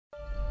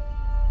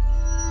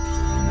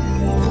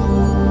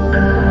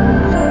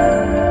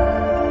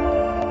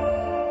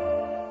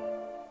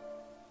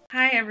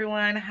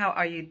everyone, how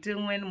are you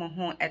doing?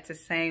 Mohon Etta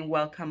saying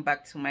welcome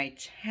back to my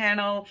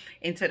channel.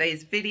 In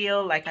today's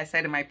video, like I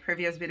said in my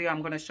previous video, I'm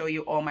going to show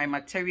you all my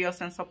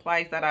materials and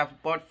supplies that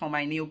I've bought for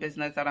my new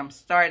business that I'm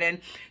starting.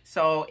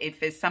 So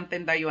if it's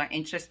something that you are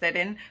interested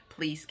in,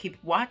 please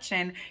keep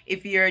watching.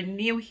 If you're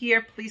new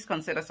here, please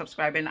consider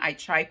subscribing. I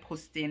try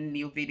posting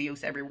new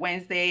videos every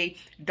Wednesday,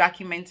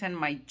 documenting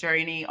my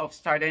journey of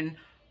starting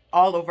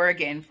all over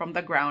again from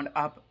the ground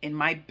up in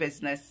my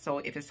business. So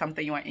if it's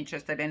something you are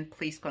interested in,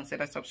 please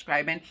consider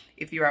subscribing.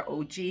 If you are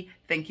OG,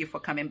 thank you for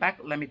coming back.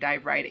 Let me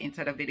dive right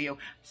into the video.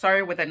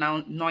 Sorry with the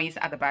noise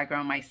at the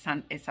background, my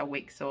son is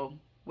awake. So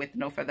with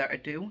no further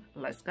ado,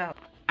 let's go.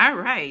 All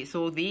right,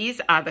 so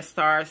these are the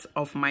stars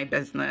of my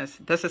business.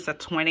 This is a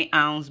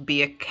 20-ounce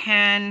beer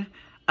can,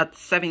 a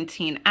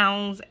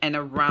 17-ounce and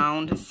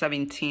around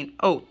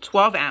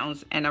 12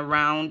 ounce and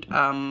around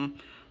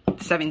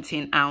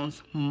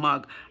 17-ounce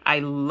mug. I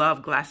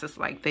love glasses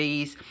like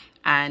these,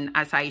 and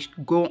as I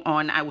go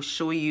on, I will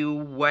show you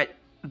what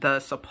the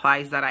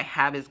supplies that I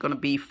have is going to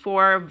be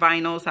for.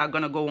 Vinyls are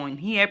going to go on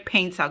here,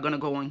 paints are going to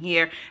go on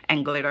here,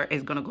 and glitter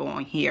is going to go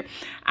on here.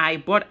 I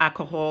bought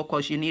alcohol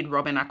because you need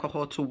rubbing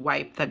alcohol to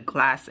wipe the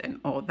glass and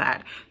all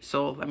that.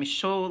 So let me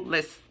show,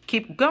 let's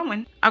keep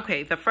going.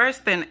 Okay, the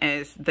first thing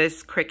is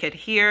this Cricut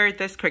here.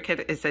 This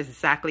Cricut is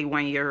exactly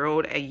 1 year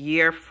old. A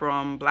year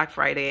from Black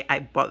Friday, I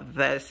bought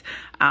this.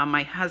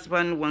 My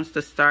husband wants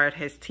to start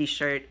his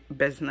t-shirt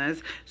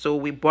business, so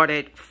we bought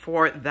it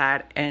for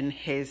that, and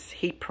his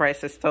heat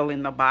press is still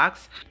in the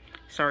box.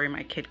 Sorry,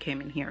 my kid came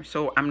in here,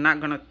 so I'm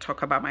not gonna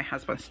talk about my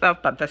husband's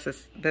stuff, but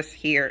this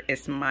here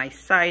is my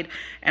side,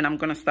 and I'm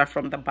gonna start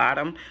from the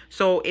bottom.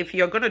 So if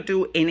you're gonna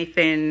do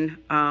anything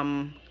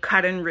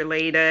cutting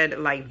related,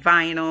 like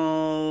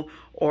vinyl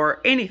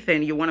or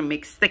anything, you want to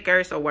make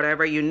stickers or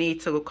whatever, you need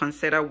to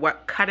consider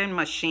what cutting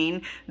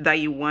machine that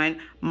you want.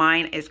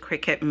 Mine is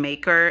Cricut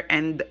Maker,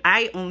 and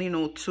I only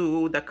know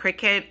two, the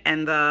Cricut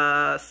and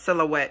the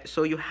Silhouette.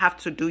 So you have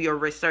to do your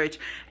research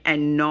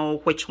and know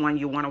which one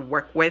you want to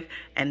work with,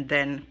 and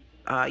then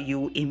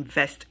you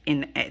invest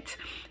in it.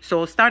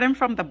 So starting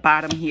from the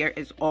bottom here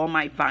is all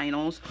my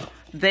vinyls.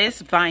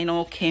 This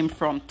vinyl came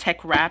from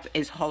Tech Wrap,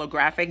 is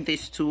holographic.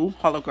 This two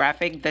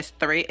holographic. This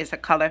three is a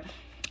color.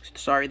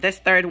 Sorry, this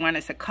third one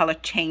is a color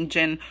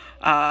changing.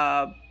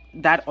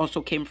 That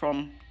also came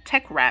from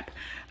Tech Wrap.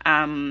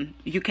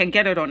 You can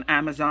get it on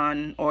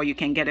Amazon, or you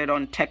can get it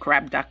on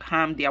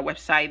techwrap.com, their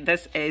website.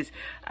 This is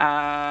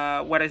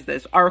what is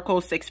this?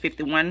 Oracle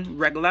 651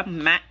 regular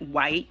matte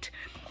white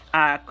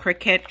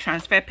Cricut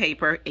transfer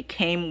paper. It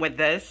came with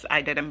this.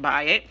 I didn't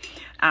buy it.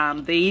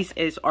 These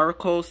is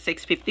Oracle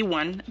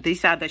 651.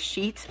 These are the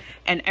sheets,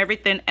 and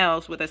everything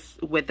else with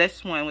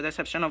this one, with the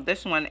exception of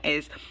this one,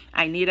 is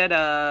I needed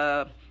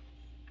a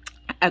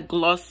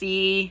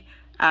glossy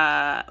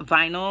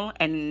vinyl,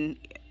 and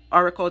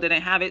Oracle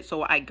didn't have it,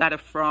 so I got it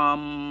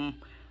from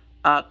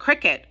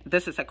Cricut.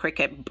 This is a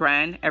Cricut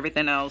brand.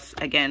 Everything else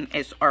again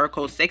is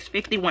Oracle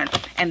 651,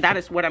 and that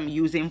is what I'm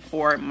using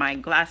for my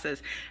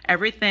glasses.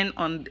 Everything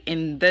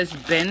in this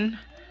bin,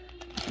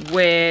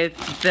 with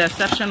the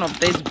exception of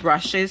these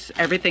brushes,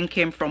 everything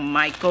came from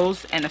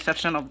Michaels, and the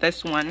exception of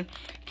this one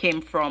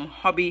came from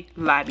Hobby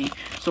Lobby.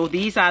 So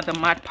these are the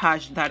Mod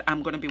Podge that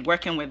I'm going to be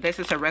working with. This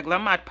is a regular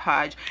Mod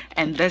Podge,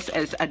 and this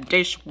is a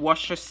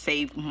dishwasher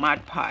safe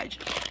Mod Podge.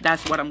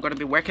 That's what I'm going to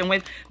be working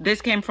with.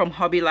 This came from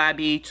Hobby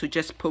Lobby to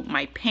just put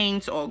my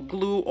paints or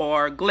glue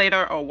or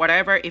glitter or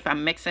whatever. If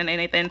I'm mixing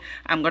anything,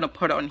 I'm going to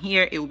put on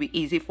here. It will be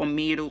easy for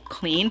me to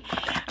clean.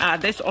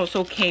 This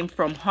also came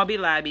from Hobby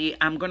Lobby.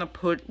 I'm going to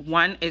put,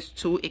 one is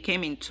two. It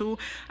came in two.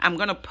 I'm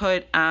going to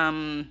put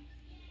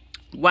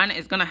one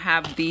is gonna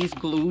have these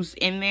glues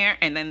in there,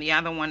 and then the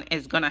other one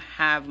is gonna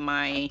have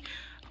my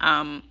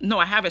no,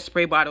 I have a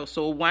spray bottle.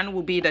 So one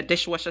will be the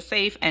dishwasher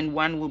safe and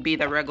one will be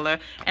the regular,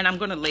 and I'm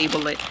gonna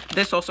label it.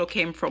 This also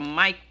came from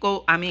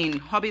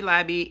Hobby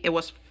Lobby. It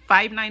was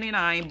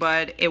 $5.99,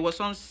 but it was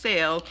on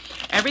sale.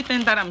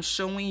 Everything that I'm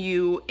showing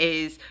you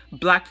is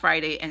Black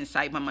Friday and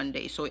Cyber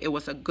Monday, so it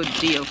was a good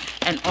deal.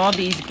 And all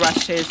these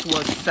brushes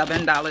was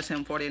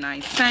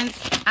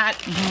 $7.49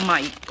 at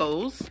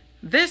Michaels.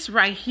 This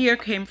right here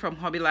came from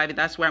Hobby Lobby.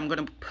 That's where I'm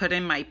going to put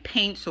in my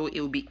paint, so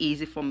it will be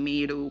easy for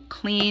me to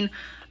clean.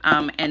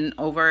 And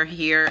over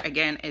here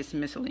again is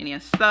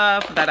miscellaneous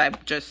stuff that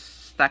I've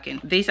just stuck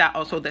in. These are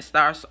also the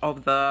stars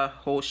of the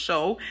whole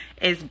show.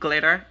 Is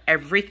glitter.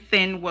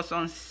 Everything was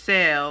on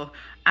sale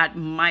at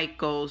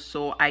Michael's,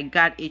 so I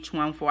got each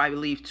one for, I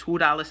believe,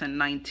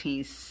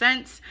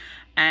 $2.19.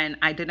 And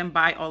I didn't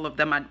buy all of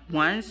them at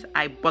once.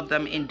 I bought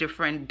them in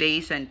different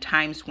days and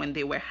times when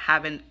they were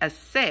having a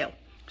sale.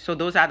 So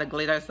those are the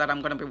glitters that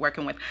I'm going to be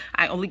working with.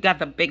 I only got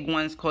the big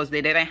ones because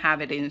they didn't have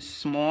it in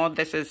small.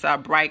 This is a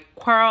bright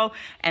coral,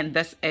 and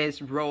this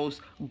is rose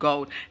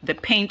gold. The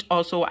paint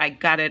also, I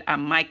got it at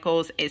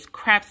Michael's. It's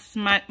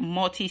Craftsman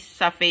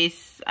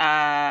multi-surface,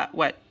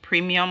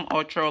 premium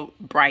ultra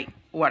bright,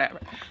 whatever.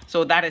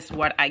 So that is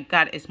what I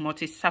got. Is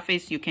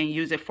multi-surface. You can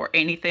use it for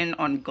anything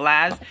on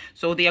glass.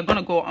 So they are going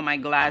to go on my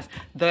glass.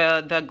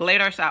 The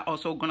glitters are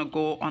also going to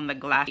go on the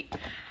glass.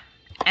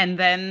 And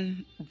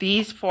then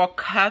these 4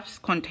 cups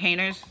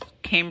containers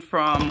came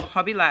from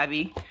Hobby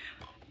Lobby.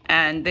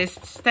 And these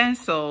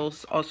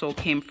stencils also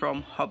came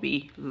from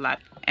Hobby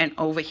Lobby. And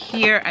over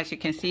here, as you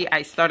can see,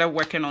 I started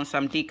working on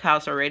some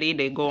decals already.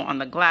 They go on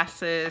the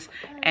glasses.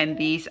 And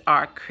these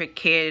are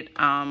Cricut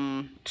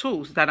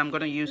tools that I'm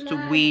going to use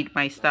to weed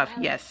my stuff.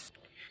 Yes.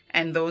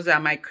 And those are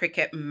my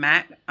Cricut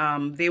mat.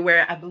 They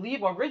were, I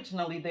believe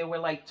originally they were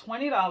like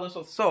 $20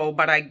 or so,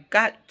 but I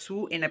got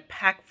 2 in a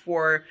pack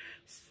for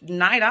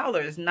 $9,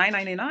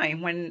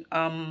 $9.99 when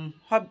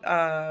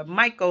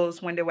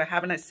Michael's, when they were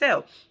having a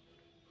sale.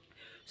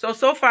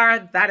 So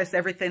far that is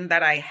everything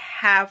that I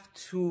have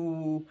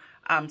to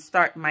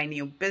start my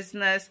new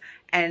business.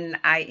 And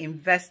I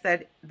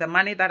invested the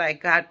money that I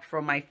got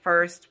from my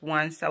first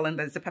one selling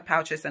the zipper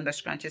pouches and the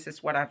scrunchies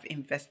is what I've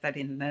invested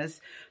in this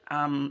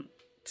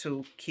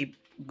to keep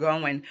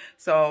going.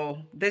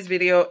 So this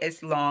video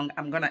is long.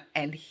 I'm gonna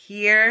end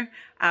here.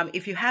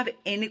 If you have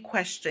any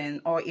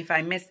question or if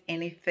I missed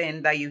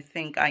anything that you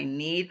think I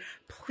need,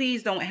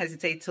 please don't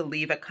hesitate to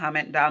leave a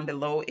comment down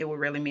below. It will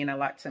really mean a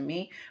lot to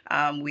me.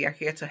 We are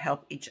here to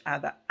help each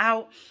other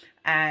out.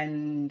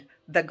 And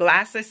the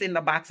glasses in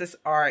the boxes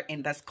are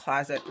in this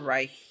closet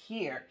right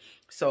here.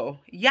 So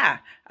yeah,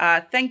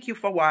 thank you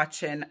for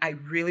watching. I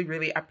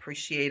really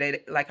appreciate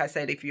it. Like I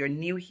said, if you're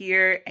new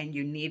here and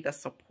you need the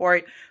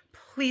support,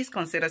 please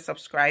consider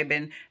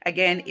subscribing.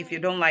 Again, if you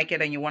don't like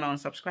it and you want to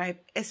unsubscribe,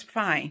 it's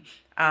fine.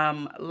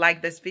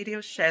 Like this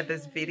video, share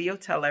this video,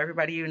 tell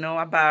everybody you know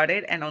about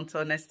it. And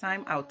until next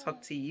time, I'll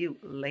talk to you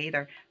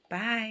later.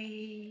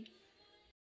 Bye.